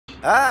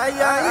Ay,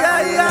 ay,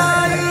 ay,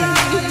 ay.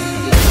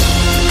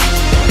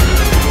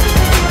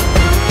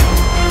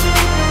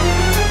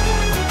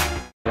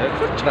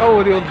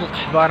 تقود يا ولد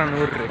الحبار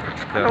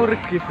نوريك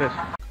كيفاش.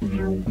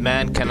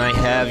 Man, can I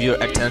have your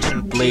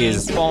attention,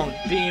 please? Pong,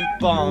 ping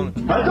pong.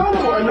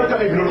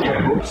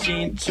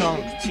 Ching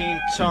chong, ching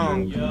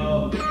chong.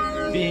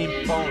 Ping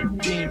pong,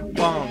 ping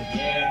pong.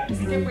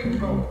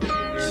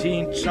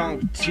 Ching chong,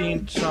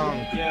 ching chong.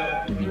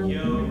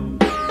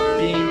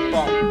 Ping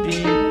pong,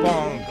 ping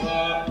pong.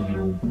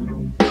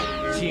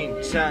 Ching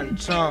chan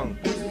chong.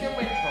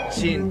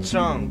 Ching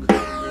chong.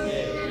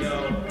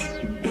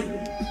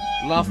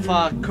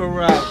 Lafa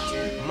corrupt,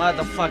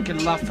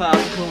 motherfucking Lafa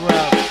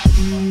corrupt.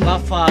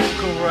 Lafa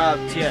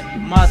corrupt, yeah,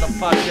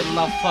 motherfucking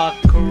Lafa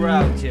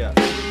corrupt, yeah.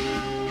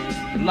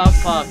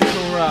 Lafa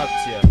corrupt,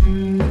 yeah.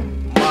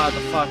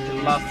 Motherfucking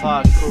Lafa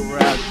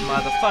corrupt,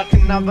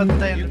 motherfucking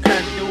nobody. You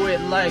can't do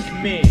it like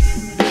me.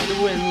 Do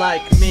it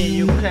like me,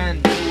 you can't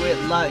do it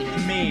like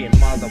me,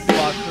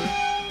 motherfucker.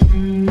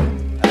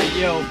 Hey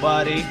yo,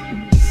 buddy,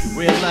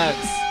 relax,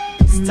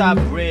 stop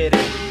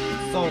reading.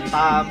 So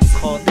time,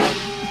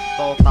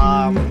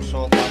 طام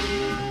شوطة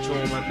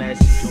نتوما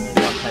ماشي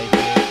نتوما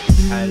خايفين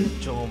بحال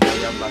نتوما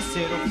يلا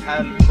سيرو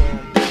بحالكم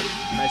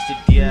ماشي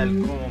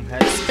ديالكم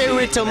هاد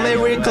spiritual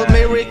lyrical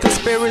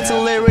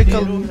spiritual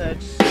lyrical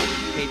هادشي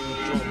حيت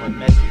نتوما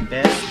ماشي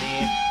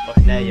باسمين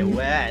وحنايا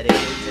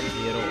واعرين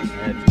تنديرو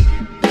هادشي.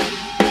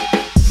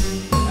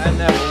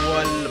 أنا هو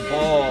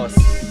البوس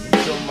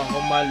نتوما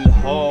هما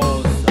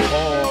الهوز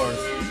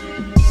هورس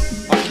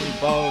fucking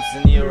balls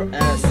in your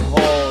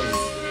assholes.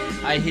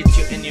 I hit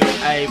you in your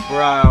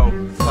eyebrow,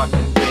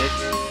 fucking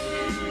bitch.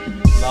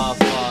 La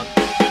fuck,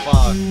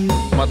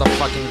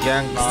 motherfucking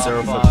gangster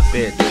of a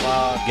bitch.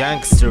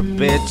 Gangster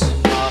bitch.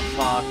 La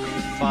fuck,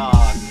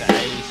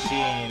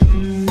 عايشين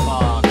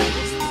fuck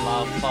وسط لا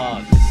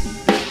fuck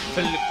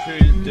في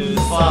الكل دو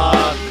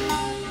fuck.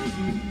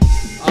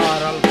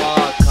 أرى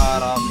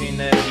الباكرة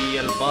فينا هي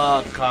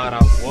الباكرة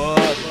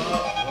what?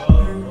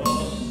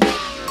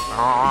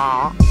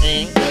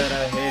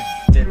 Better hit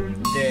the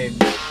dick,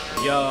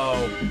 yo.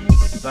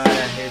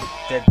 Better hit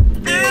the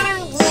dick,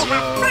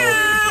 yo.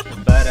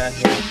 Better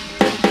hit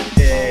the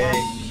dick,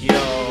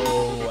 yo.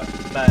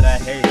 Better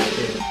hit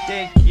the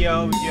dick, yo,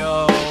 yo.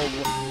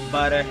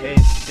 Better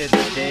hit the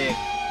dick.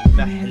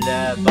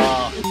 محلبة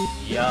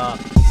يا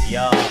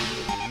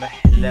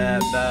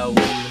محلبة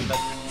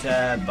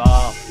والمكتبة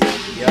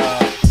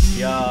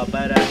يا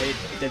better hit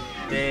the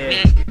dick,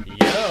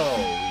 yo.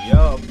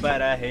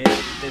 Better hit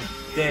the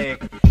dick,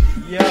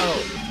 yo.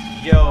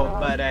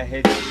 Better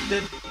hit the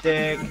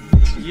dick.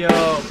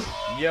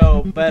 Yo,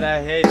 better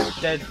hit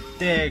the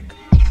dick.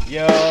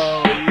 Yo,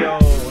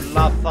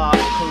 Lafa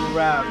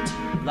corrupt,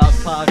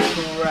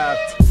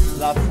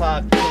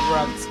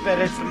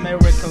 spiritual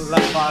miracle,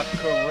 Lafa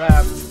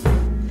corrupt,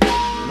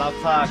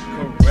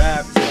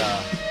 yeah.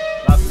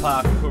 Lafa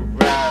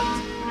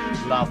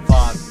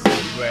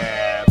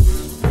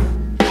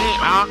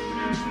corrupt.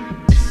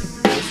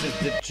 This is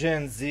the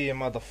Gen Z,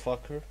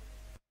 motherfucker.